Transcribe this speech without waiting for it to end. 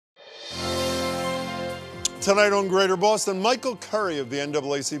Tonight on Greater Boston, Michael Curry of the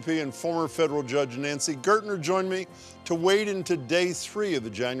NAACP and former Federal Judge Nancy Gertner joined me to wade into day 3 of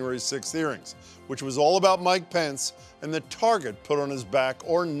the January 6th hearings, which was all about Mike Pence and the target put on his back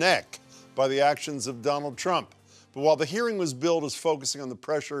or neck by the actions of Donald Trump. But while the hearing was billed as focusing on the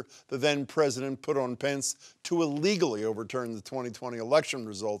pressure the then president put on Pence to illegally overturn the 2020 election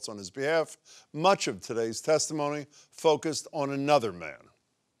results on his behalf, much of today's testimony focused on another man.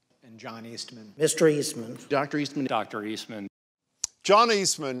 And John Eastman. Mr. Eastman. Dr. Eastman. Dr. Eastman. John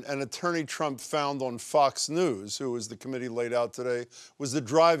Eastman, an attorney Trump found on Fox News, who, as the committee laid out today, was the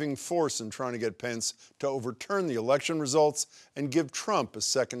driving force in trying to get Pence to overturn the election results and give Trump a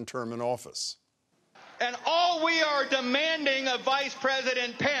second term in office. And all we are demanding of Vice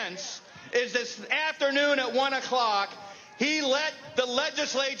President Pence is this afternoon at 1 o'clock, he let the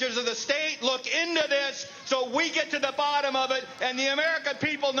legislatures of the state look into this so we get to the bottom of it and the American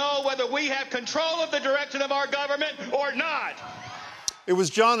people know whether we have control of the direction of our government or not. It was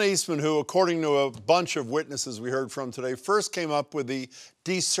John Eastman who, according to a bunch of witnesses we heard from today, first came up with the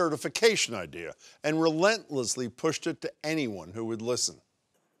decertification idea and relentlessly pushed it to anyone who would listen.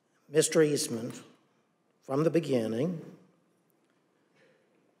 Mr. Eastman, from the beginning,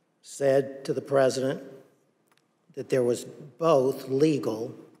 said to the president that there was both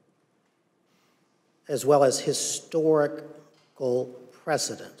legal as well as historical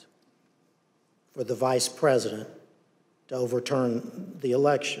precedent for the vice president to overturn the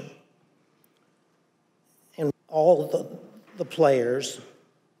election. And all the players,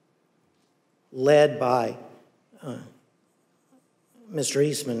 led by Mr.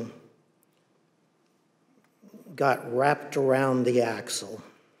 Eastman, got wrapped around the axle.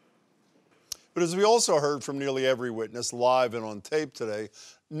 But as we also heard from nearly every witness live and on tape today,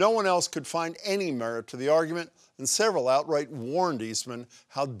 no one else could find any merit to the argument, and several outright warned Eastman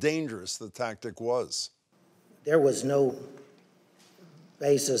how dangerous the tactic was. There was no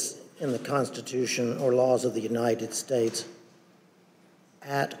basis in the Constitution or laws of the United States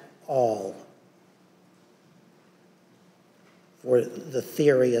at all for the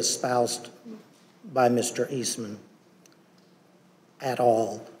theory espoused by Mr. Eastman. At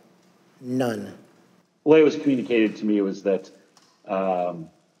all. None. The way it was communicated to me was that Pat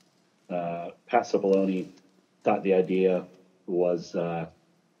Cipollone thought the idea was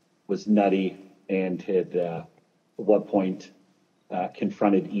nutty and had at one point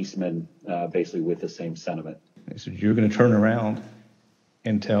confronted Eastman basically with the same sentiment. He said, you're going to turn around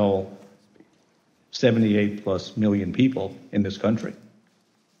and tell 78 plus million people in this country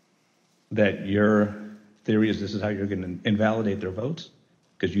that your theory is this is how you're going to invalidate their votes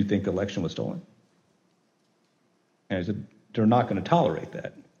because you think the election was stolen. And I said, they're not going to tolerate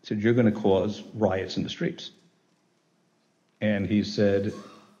that. He said, you're going to cause riots in the streets. And he said,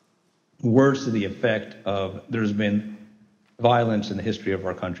 words to the effect of there's been violence in the history of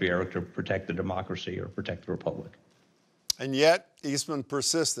our country either to protect the democracy or protect the republic. And yet, Eastman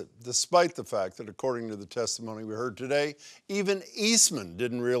persisted, despite the fact that, according to the testimony we heard today, even Eastman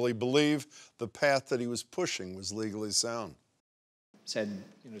didn't really believe the path that he was pushing was legally sound. Said,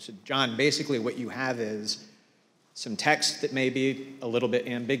 John, basically what you have is some text that may be a little bit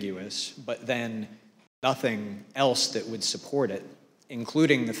ambiguous, but then nothing else that would support it,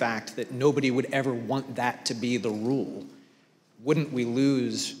 including the fact that nobody would ever want that to be the rule. Wouldn't we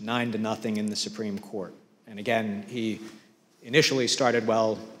lose 9-0 in the Supreme Court? And again, he initially started,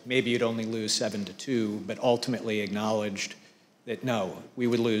 well, maybe you'd only lose 7-2, but ultimately acknowledged that no, we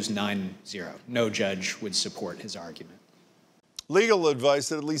would lose 9-0. No judge would support his argument. Legal advice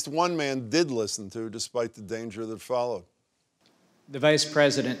that at least one man did listen to, despite the danger that followed. The vice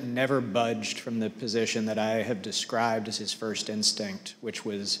president never budged from the position that I have described as his first instinct, which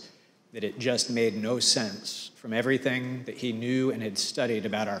was that it just made no sense from everything that he knew and had studied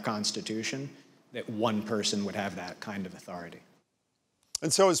about our Constitution that one person would have that kind of authority.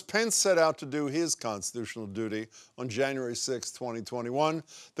 And so as Pence set out to do his constitutional duty on January 6, 2021,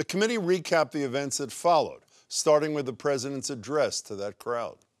 the committee recapped the events that followed, starting with the president's address to that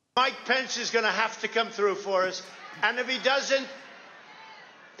crowd. Mike Pence is going to have to come through for us, and if he doesn't,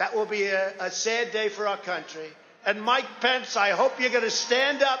 that will be a sad day for our country. And Mike Pence, I hope you're going to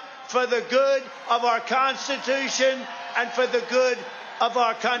stand up for the good of our Constitution and for the good of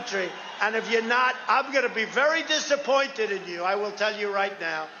our country. And if you're not, I'm going to be very disappointed in you, I will tell you right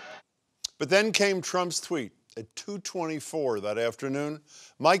now. But then came Trump's tweet. At 2:24 that afternoon,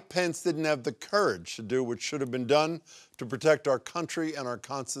 Mike Pence didn't have the courage to do what should have been done to protect our country and our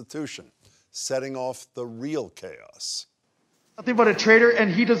Constitution, setting off the real chaos. Nothing but a traitor,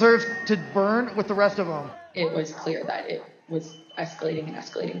 and he deserves to burn with the rest of them. It was clear that was escalating and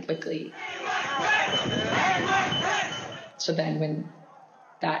escalating quickly. So then when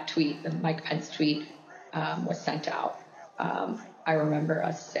that tweet, the Mike Pence tweet, was sent out, I remember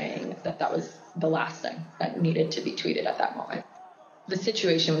us saying that that was the last thing that needed to be tweeted at that moment. The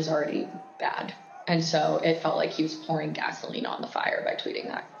situation was already bad, and so it felt like he was pouring gasoline on the fire by tweeting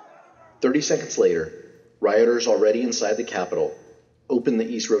that. 30 seconds later, rioters already inside the Capitol opened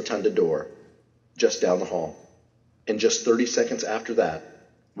the East Rotunda door just down the hall. And just 30 seconds after that,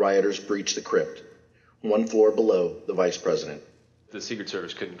 rioters breached the crypt, one floor below the Vice President. The Secret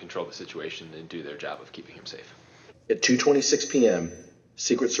Service couldn't control the situation and do their job of keeping him safe. At 2:26 p.m.,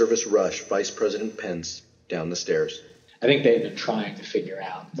 Secret Service rushed Vice President Pence down the stairs. I think they've been trying to figure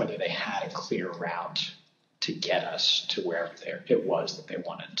out whether they had a clear route to get us to wherever it was that they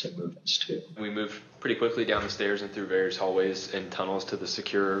wanted to move us to. We moved pretty quickly down the stairs and through various hallways and tunnels to the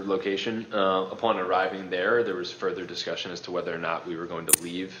secure location. Upon arriving there was further discussion as to whether or not we were going to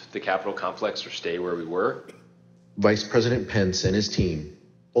leave the Capitol complex or stay where we were. Vice President Pence and his team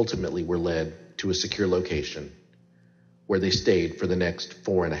ultimately were led to a secure location where they stayed for the next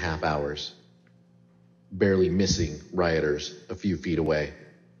 4.5 hours, barely missing rioters a few feet away.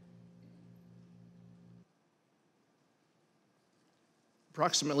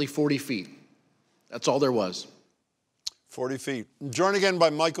 Approximately 40 feet. That's all there was. 40 feet. Joined again by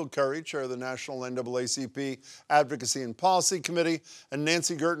Michael Curry, chair of the National NAACP Advocacy and Policy Committee, and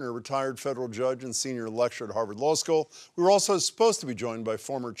Nancy Gertner, retired federal judge and senior lecturer at Harvard Law School. We were also supposed to be joined by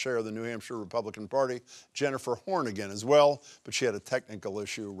former chair of the New Hampshire Republican Party, Jennifer Horn, again as well, but she had a technical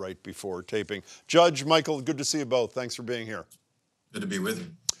issue right before taping. Judge, Michael, good to see you both. Thanks for being here. Good to be with you.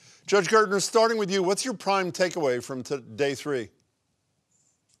 Judge Gertner, starting with you, what's your prime takeaway from day 3?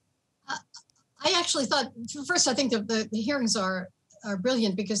 I actually thought, first, I think the hearings are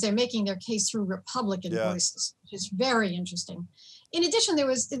brilliant because they're making their case through Republican voices, which is very interesting. In addition,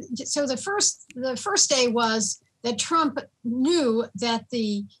 the first day was that Trump knew that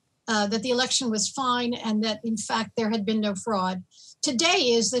the election was fine and that, in fact, there had been no fraud.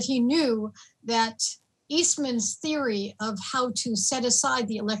 Today is that he knew that Eastman's theory of how to set aside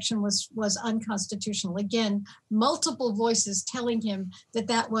the election was unconstitutional. Again, multiple voices telling him that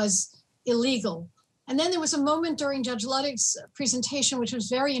that was illegal. And then there was a moment during Judge Ludwig's presentation, which was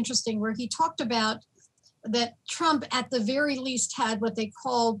very interesting, where he talked about that Trump at the very least had what they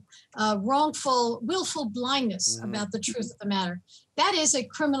call willful blindness about the truth of the matter. That is a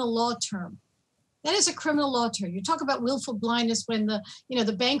criminal law term. That is a criminal law term. You talk about willful blindness when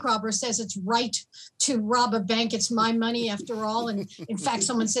the bank robber says it's right to rob a bank. It's my money after all. And in fact,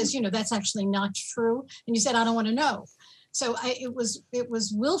 someone says, that's actually not true. And you said, I don't want to know. So it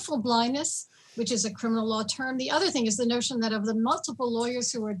was willful blindness, which is a criminal law term. The other thing is the notion that of the multiple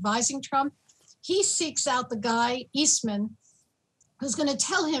lawyers who were advising Trump, he seeks out the guy, Eastman, who's going to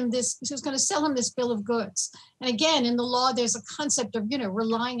tell him this, who's going to sell him this bill of goods. And again, in the law, there's a concept of,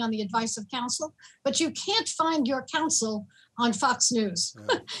 relying on the advice of counsel, but you can't find your counsel on Fox News.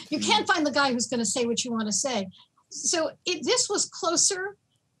 You can't find the guy who's going to say what you want to say. So this was closer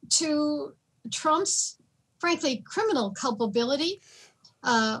to Trump's, frankly, criminal culpability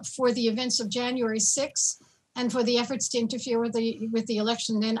for the events of January 6th and for the efforts to interfere with the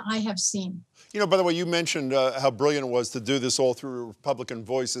election than I have seen. By the way, you mentioned how brilliant it was to do this all through Republican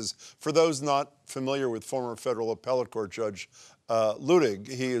voices. For those not familiar with former federal appellate court judge Ludig,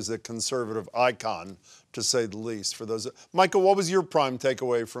 he is a conservative icon, to say the least. For those, Michael, what was your prime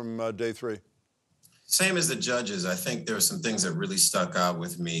takeaway from day 3? Same as the judges. I think there were some things that really stuck out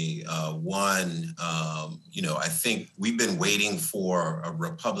with me. One, I think we've been waiting for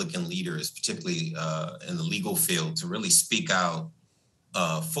Republican leaders, particularly in the legal field, to really speak out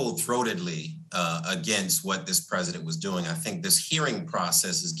full-throatedly against what this president was doing. I think this hearing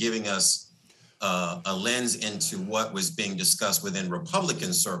process is giving us a lens into what was being discussed within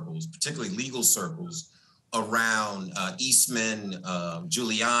Republican circles, particularly legal circles, around Eastman,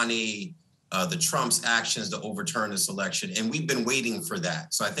 Giuliani, the Trump's actions to overturn this election. And we've been waiting for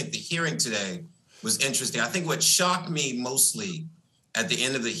that. So I think the hearing today was interesting. I think what shocked me mostly at the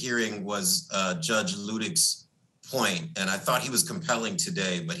end of the hearing was Judge Ludig's point. And I thought he was compelling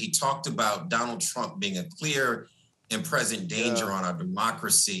today, but he talked about Donald Trump being a clear and present danger on our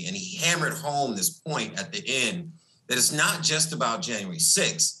democracy. And he hammered home this point at the end that it's not just about January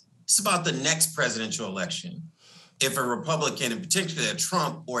 6th. It's about the next presidential election. If a Republican, in particular a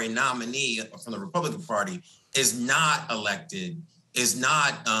Trump or a nominee from the Republican Party, is not elected, is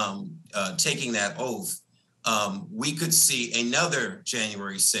not taking that oath, we could see another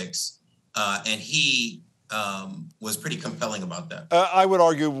January 6th, and he was pretty compelling about that. I would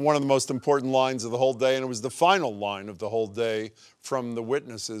argue one of the most important lines of the whole day, and it was the final line of the whole day from the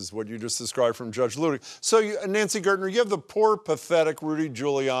witnesses, what you just described from Judge Ludig. So, Nancy Gertner, you have the poor, pathetic Rudy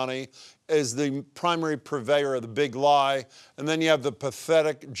Giuliani as the primary purveyor of the big lie, and then you have the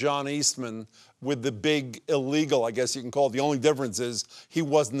pathetic John Eastman with the big illegal, I guess you can call it. The only difference is he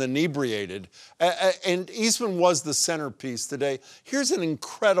wasn't inebriated. And Eastman was the centerpiece today. Here's an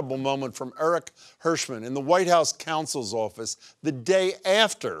incredible moment from Eric Hirschman in the White House counsel's office the day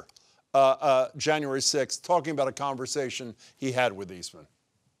after January 6th, talking about a conversation he had with Eastman.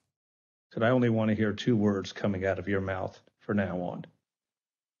 Said, I only want to hear two words coming out of your mouth from now on.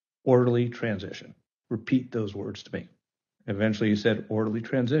 Orderly transition. Repeat those words to me. Eventually he said, orderly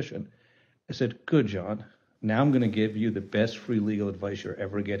transition. I said, good, John. Now I'm going to give you the best free legal advice you're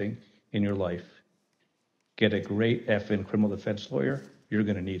ever getting in your life. Get a great effing criminal defense lawyer. You're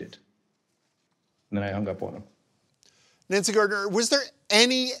going to need it. And then I hung up on him. Nancy Gertner, was there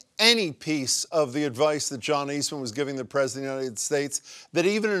any piece of the advice that John Eastman was giving the President of the United States that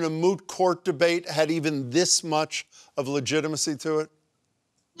even in a moot court debate had even this much of legitimacy to it?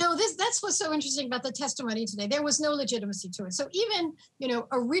 No, that's what's so interesting about the testimony today. There was no legitimacy to it. So even,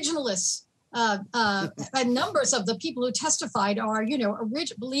 originalists, numbers of the people who testified are,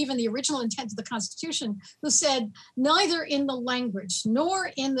 believe in the original intent of the Constitution, who said neither in the language,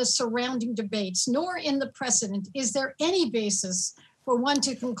 nor in the surrounding debates, nor in the precedent is there any basis for one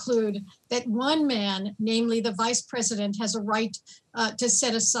to conclude that one man, namely the vice president, has a right to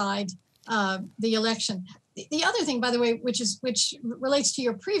set aside the election. The other thing, by the way, which relates to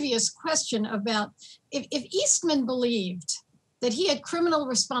your previous question about if Eastman believed that he had criminal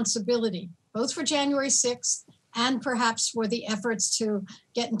responsibility, both for January 6th and perhaps for the efforts to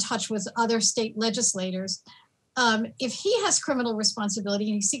get in touch with other state legislators, if he has criminal responsibility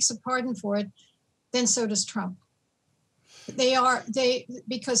and he seeks a pardon for it, then so does Trump.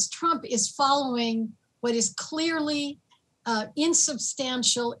 Because Trump is following what is clearly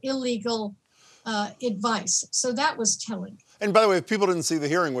insubstantial, illegal advice. So that was telling. And by the way, if people didn't see the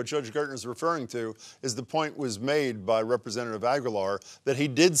hearing, what Judge Gertner is referring to is the point was made by Representative Aguilar that he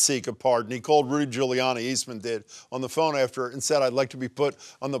did seek a pardon. He called Rudy Giuliani, Eastman did, on the phone after and said, I'd like to be put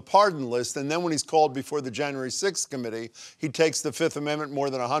on the pardon list. And then when he's called before the January 6th committee, he takes the Fifth Amendment more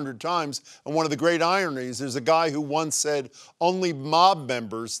than 100 times. And one of the great ironies, there's a guy who once said only mob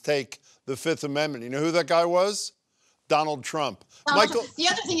members take the Fifth Amendment. You know who that guy was? Donald Trump. Michael. The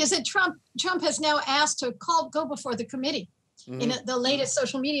other thing is that Trump has now asked to go before the committee. In the latest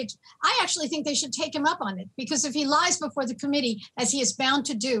social media. I actually think they should take him up on it, because if he lies before the committee, as he is bound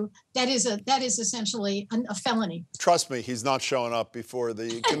to do, that is essentially a felony. Trust me, he's not showing up before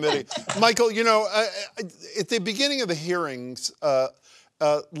the committee. Michael, at the beginning of the hearings,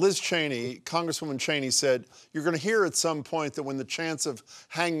 Liz Cheney, Congresswoman Cheney said, you're going to hear at some point that when the chance of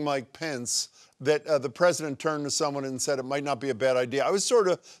hang Mike Pence, that the president turned to someone and said it might not be a bad idea. I was sort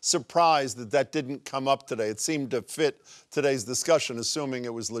of surprised that didn't come up today. It seemed to fit today's discussion, assuming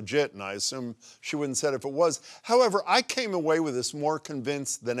it was legit, and I assume she wouldn't have said if it was. However, I came away with this more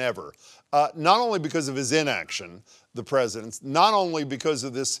convinced than ever, not only because of his inaction, the president's, not only because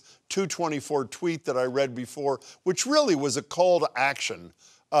of this 224 tweet that I read before, which really was a call to action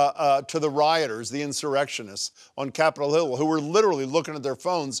to the rioters, the insurrectionists on Capitol Hill, who were literally looking at their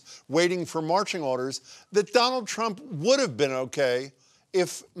phones, waiting for marching orders, that Donald Trump would have been okay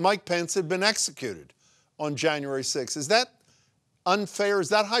if Mike Pence had been executed on January 6th. Is that unfair? Is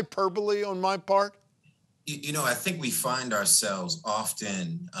that hyperbole on my part? I think we find ourselves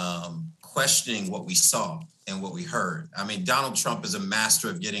often questioning what we saw and what we heard. I mean, Donald Trump is a master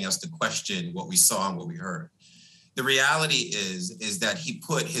of getting us to question what we saw and what we heard. The reality is that he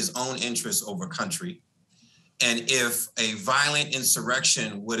put his own interests over country. And if a violent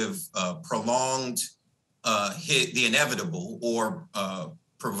insurrection would have prolonged the inevitable or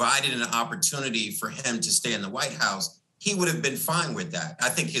provided an opportunity for him to stay in the White House, he would have been fine with that. I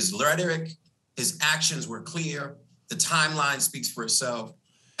think his rhetoric, his actions were clear. The timeline speaks for itself.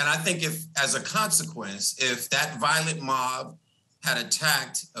 And I think as a consequence, if that violent mob had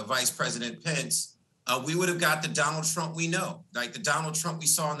attacked Vice President Pence, we would have got the Donald Trump we know, like the Donald Trump we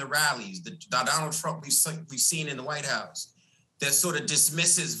saw in the rallies, the Donald Trump we've seen in the White House, that sort of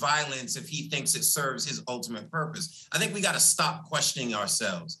dismisses violence if he thinks it serves his ultimate purpose. I think we got to stop questioning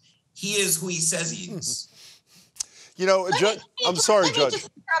ourselves. He is who he says he is. I'm sorry, Judge. Let me just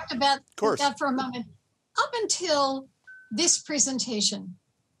interrupt about that for a moment. Up until this presentation,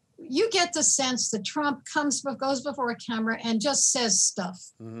 you get the sense that Trump goes before a camera and just says stuff.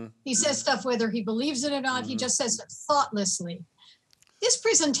 He says stuff whether he believes it or not. He just says it thoughtlessly. This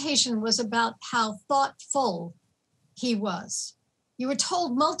presentation was about how thoughtful he was. You were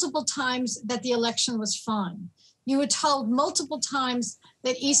told multiple times that the election was fine. You were told multiple times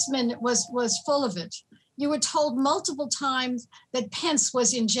that Eastman was full of it. You were told multiple times that Pence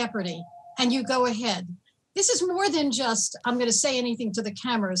was in jeopardy, and you go ahead. This is more than just, I'm going to say anything to the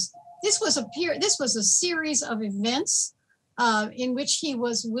cameras. This was a series of events in which he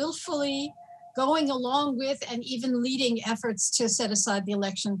was willfully going along with and even leading efforts to set aside the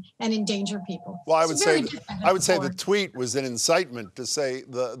election and endanger people. Well, I would say the tweet was an incitement, to say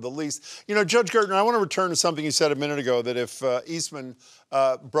the least. You know, Judge Gertner, I want to return to something you said a minute ago, that if Eastman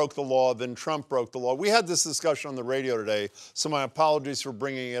broke the law, then Trump broke the law. We had this discussion on the radio today, so my apologies for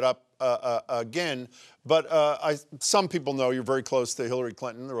bringing it up again. But some people know you're very close to Hillary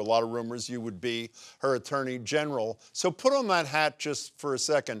Clinton. There were a lot of rumors you would be her attorney general. So put on that hat just for a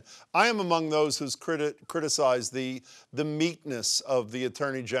second. I am among those who's criticized the meekness of the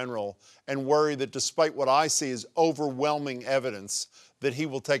attorney general and worry that despite what I see as overwhelming evidence, that he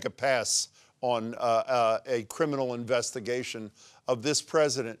will take a pass on a criminal investigation of this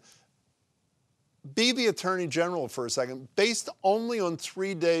president. Be the attorney general for a second, based only on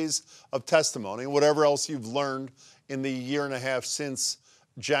 3 days of testimony and whatever else you've learned in the year and a half since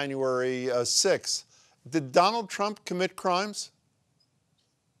January 6th. Did Donald Trump commit crimes?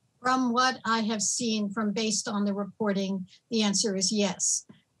 From what I have seen, from based on the reporting, the answer is yes.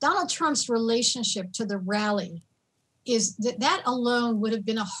 Donald Trump's relationship to the rally is that alone would have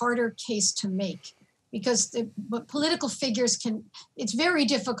been a harder case to make, because political figures it's very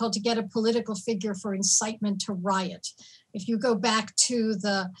difficult to get a political figure for incitement to riot. If you go back to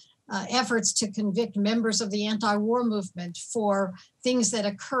the efforts to convict members of the anti-war movement for things that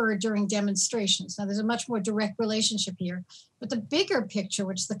occurred during demonstrations. Now, there's a much more direct relationship here, but the bigger picture,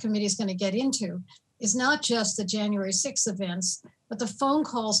 which the committee is going to get into, is not just the January 6th events, but the phone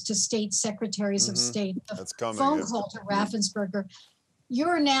calls to state secretaries of state, the phone call to Raffensperger.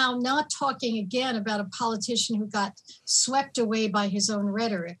 You're now not talking again about a politician who got swept away by his own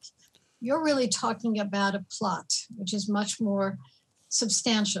rhetoric. You're really talking about a plot, which is much more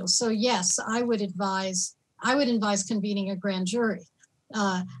substantial. So yes, I would advise convening a grand jury.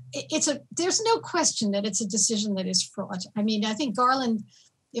 There's no question that it's a decision that is fraught. I mean, I think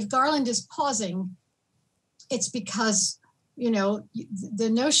if Garland is pausing, it's because, you know, the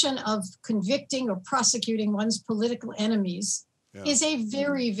notion of convicting or prosecuting one's political enemies is a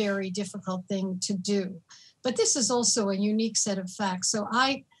very, very difficult thing to do. But this is also a unique set of facts. So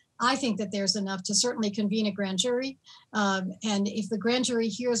I think that there's enough to certainly convene a grand jury. And if the grand jury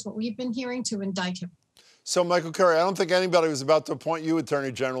hears what we've been hearing, to indict him. So, Michael Curry, I don't think anybody was about to appoint you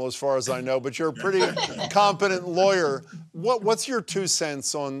Attorney General, as far as I know, but you're a pretty competent lawyer. What's your 2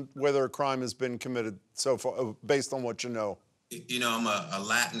 cents on whether a crime has been committed so far, based on what you know? You know, I'm a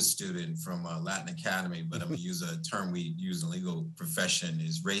Latin student from Latin Academy, but I'm going to use a term we use in the legal profession,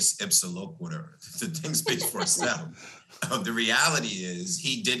 is res ipsa loquitur. The thing speaks for itself. The reality is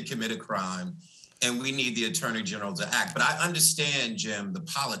he did commit a crime, and we need the Attorney General to act. But I understand, Jim, the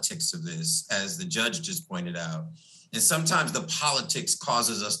politics of this, as the judge just pointed out. And sometimes the politics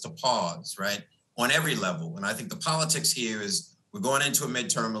causes us to pause, right, on every level. And I think the politics here is we're going into a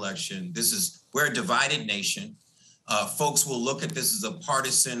midterm election. We're a divided nation. Folks will look at this as a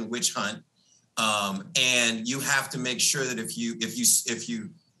partisan witch hunt, and you have to make sure that if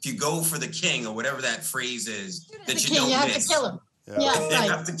you go for the king, or whatever that phrase is, that you don't miss. You have to kill him. Yeah,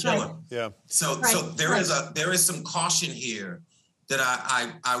 you have to kill him. Yeah. So there is some caution here that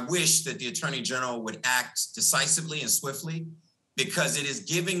I wish that the Attorney General would act decisively and swiftly, because it is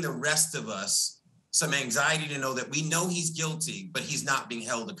giving the rest of us some anxiety to know that we know he's guilty, but he's not being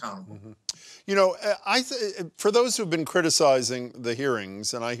held accountable. Mm-hmm. You know, for those who've been criticizing the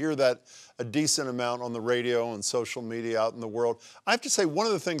hearings, and I hear that a decent amount on the radio and social media out in the world, I have to say one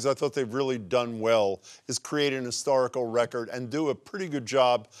of the things I thought they've really done well is create an historical record and do a pretty good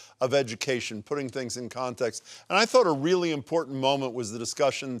job of education, putting things in context. And I thought a really important moment was the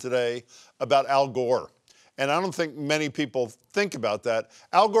discussion today about Al Gore. And I don't think many people think about that.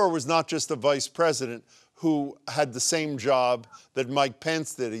 Al Gore was not just a vice president who had the same job that Mike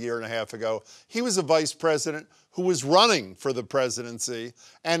Pence did a year and a half ago. He was a vice president who was running for the presidency,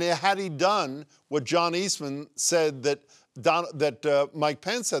 and had he done what John Eastman said that Mike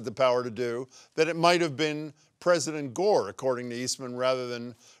Pence had the power to do, that it might have been President Gore, according to Eastman, rather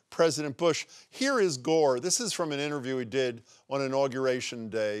than President Bush. Here is Gore. This is from an interview he did on Inauguration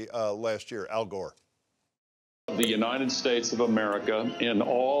Day last year, Al Gore. The United States of America in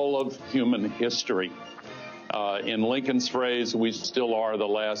all of human history. In Lincoln's phrase, we still are the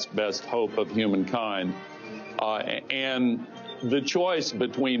last best hope of humankind. And the choice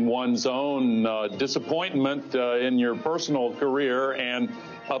between one's own disappointment in your personal career and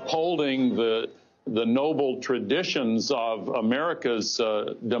upholding the noble traditions of America's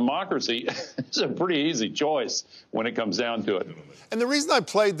democracy is a pretty easy choice when it comes down to it. And the reason I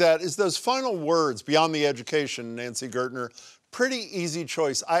played that is those final words, beyond the education, Nancy Gertner, pretty easy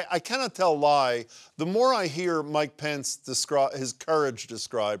choice. I cannot tell a lie. The more I hear Mike Pence describe his courage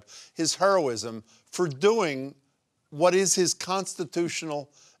described, his heroism for doing what is his constitutional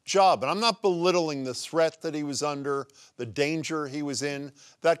job. And I'm not belittling the threat that he was under, the danger he was in,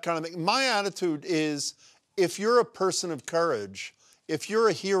 that kind of thing. My attitude is, if you're a person of courage, if you're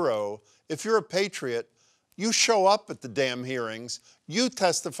a hero, if you're a patriot, you show up at the damn hearings, you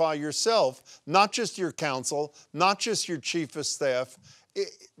testify yourself, not just your counsel, not just your chief of staff.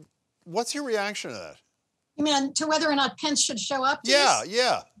 What's your reaction to that? You mean to whether or not Pence should show up?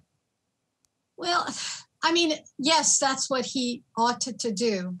 Yeah. Well, I mean, yes, that's what he ought to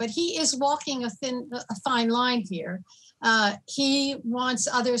do, but he is walking a fine line here. He wants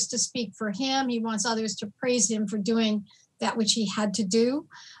others to speak for him. He wants others to praise him for doing that which he had to do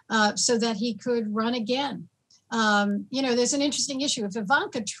so that he could run again. There's an interesting issue. If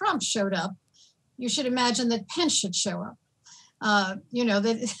Ivanka Trump showed up, you should imagine that Pence should show up.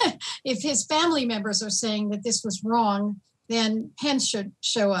 That if his family members are saying that this was wrong, then Pence should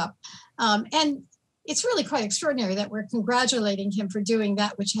show up. And it's really quite extraordinary that we're congratulating him for doing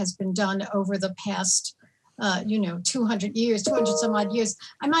that which has been done over the past 200 years, 200 some odd years.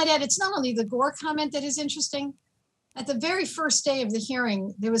 I might add, it's not only the Gore comment that is interesting. At the very first day of the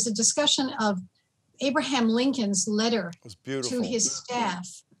hearing, there was a discussion of Abraham Lincoln's letter to his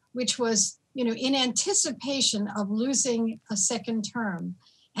staff, which was, in anticipation of losing a second term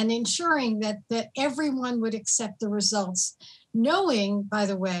and ensuring that everyone would accept the results, knowing, by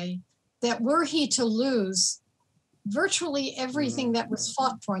the way, that were he to lose, virtually everything that was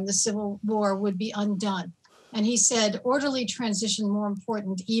fought for in the Civil War would be undone. And he said, orderly transition more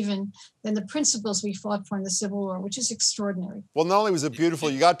important even than the principles we fought for in the Civil War, which is extraordinary. Well, not only was it beautiful,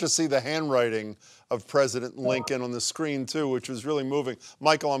 you got to see the handwriting of President Lincoln on the screen, too, which was really moving.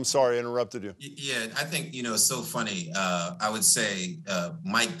 Michael, I'm sorry, I interrupted you. Yeah, I think, it's so funny. I would say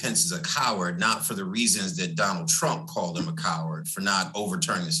Mike Pence is a coward, not for the reasons that Donald Trump called him a coward, for not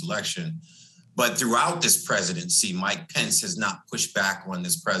overturning this election. But throughout this presidency, Mike Pence has not pushed back on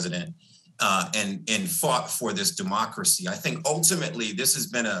this president and fought for this democracy. I think ultimately this has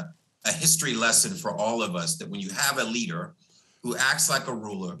been a history lesson for all of us, that when you have a leader who acts like a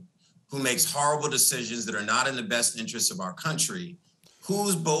ruler, who makes horrible decisions that are not in the best interests of our country,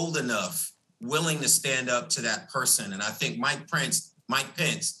 who's bold enough, willing to stand up to that person? And I think Mike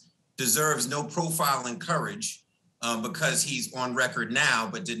Pence deserves no profile in courage because he's on record now,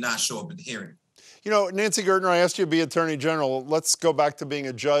 but did not show up at the hearing. Nancy Gertner, I asked you to be Attorney General. Let's go back to being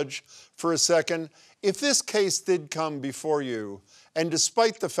a judge for a second. If this case did come before you, and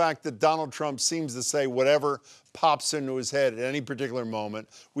despite the fact that Donald Trump seems to say whatever pops into his head at any particular moment,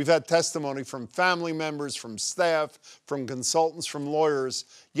 we've had testimony from family members, from staff, from consultants, from lawyers,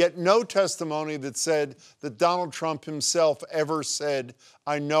 yet no testimony that said that Donald Trump himself ever said,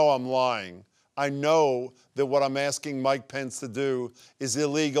 I know I'm lying. I know that what I'm asking Mike Pence to do is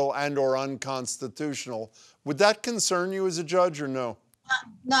illegal and or unconstitutional. Would that concern you as a judge or no?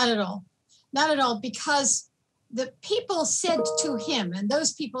 Not at all. Not at all, because the people said to him, and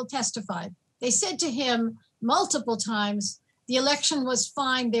those people testified, they said to him multiple times, the election was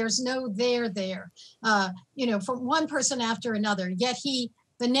fine, there's no there. From one person after another. Yet he,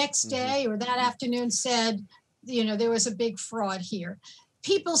 the next day or that afternoon, said, there was a big fraud here.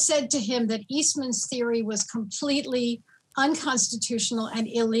 People said to him that Eastman's theory was completely unconstitutional and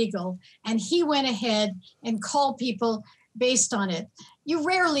illegal, and he went ahead and called people based on it. You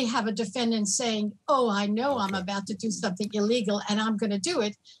rarely have a defendant saying, oh, I know I'm about to do something illegal and I'm going to do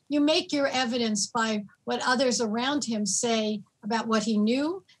it. You make your evidence by what others around him say about what he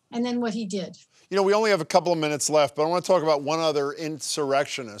knew and then what he did. We only have a couple of minutes left, but I want to talk about one other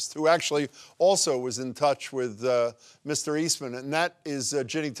insurrectionist who actually also was in touch with Mr. Eastman, and that is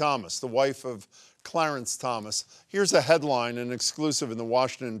Ginny Thomas, the wife of Clarence Thomas. Here's a headline, an exclusive in the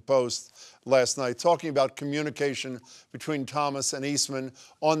Washington Post last night, talking about communication between Thomas and Eastman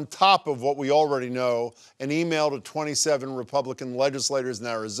on top of what we already know, an email to 27 Republican legislators in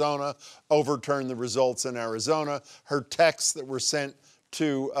Arizona, overturned the results in Arizona, her texts that were sent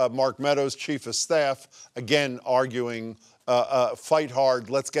to Mark Meadows, chief of staff, again arguing, fight hard,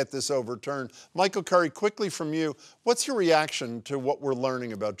 let's get this overturned. Michael Curry, quickly from you, what's your reaction to what we're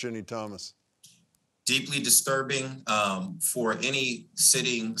learning about Ginny Thomas? deeply disturbing for any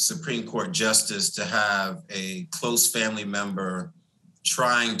sitting Supreme Court justice to have a close family member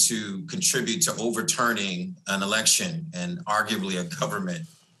trying to contribute to overturning an election and arguably a government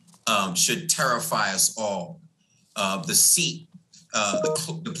should terrify us all. The seat,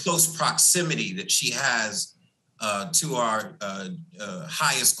 the close proximity that she has to our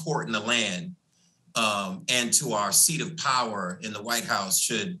highest court in the land and to our seat of power in the White House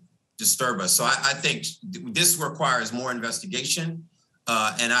should disturb us. So I think this requires more investigation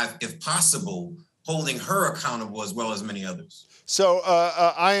and if possible, holding her accountable as well as many others. So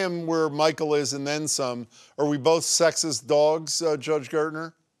I am where Michael is and then some. Are we both sexist dogs, Judge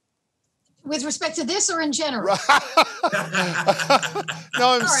Gertner? With respect to this or in general?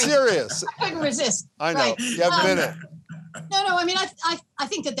 No, I'm serious. I couldn't resist. I know. Right. You have a minute. No, I mean, I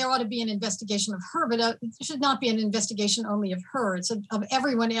think that there ought to be an investigation of her, but it should not be an investigation only of her. It's of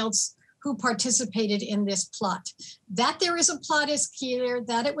everyone else who participated in this plot. That there is a plot is clear,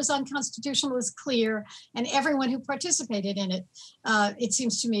 that it was unconstitutional is clear, and everyone who participated in it, it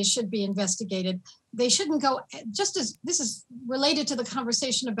seems to me, should be investigated. They shouldn't go, just as this is related to the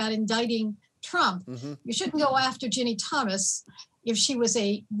conversation about indicting Trump, you shouldn't go after Ginny Thomas if she was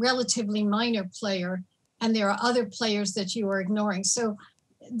a relatively minor player and there are other players that you are ignoring. So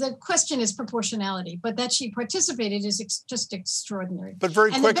the question is proportionality, but that she participated is just extraordinary. But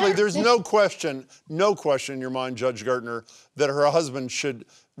very quickly, there's no question in your mind, Judge Gertner, that her husband should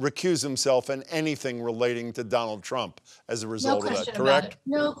recuse himself in anything relating to Donald Trump as a result of that, correct?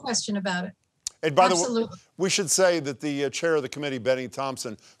 No question about it. And by the way, we should say that the chair of the committee, Benny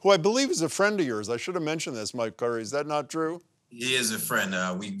Thompson, who I believe is a friend of yours, I should have mentioned this, Mike Curry, is that not true? He is a friend.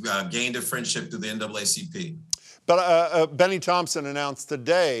 We gained a friendship through the NAACP. But Benny Thompson announced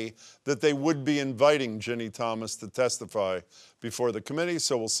today that they would be inviting Ginny Thomas to testify before the committee,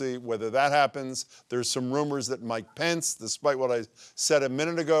 so we'll see whether that happens. There's some rumors that Mike Pence, despite what I said a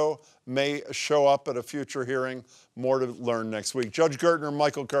minute ago, may show up at a future hearing. More to learn next week. Judge Gertner,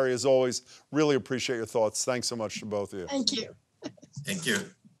 Michael Curry, as always, really appreciate your thoughts. Thanks so much to both of you. Thank you. Thank you.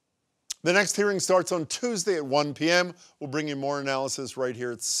 The next hearing starts on Tuesday at 1 p.m. We'll bring you more analysis right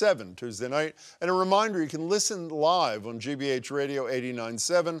here at 7 Tuesday night. And a reminder, you can listen live on GBH Radio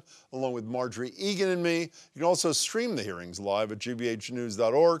 89.7 along with Marjorie Egan and me. You can also stream the hearings live at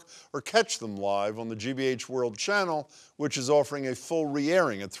gbhnews.org or catch them live on the GBH World channel, which is offering a full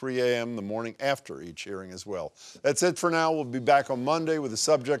re-airing at 3 a.m. the morning after each hearing as well. That's it for now. We'll be back on Monday with the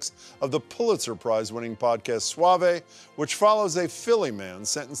subjects of the Pulitzer Prize-winning podcast Suave, which follows a Philly man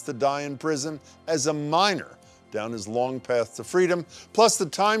sentenced to die in prison as a minor down his long path to freedom, plus the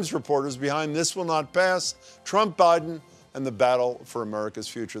Times reporters behind This Will Not Pass, Trump, Biden, and the battle for America's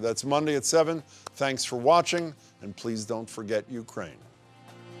future. That's Monday at 7. Thanks for watching, and please don't forget Ukraine.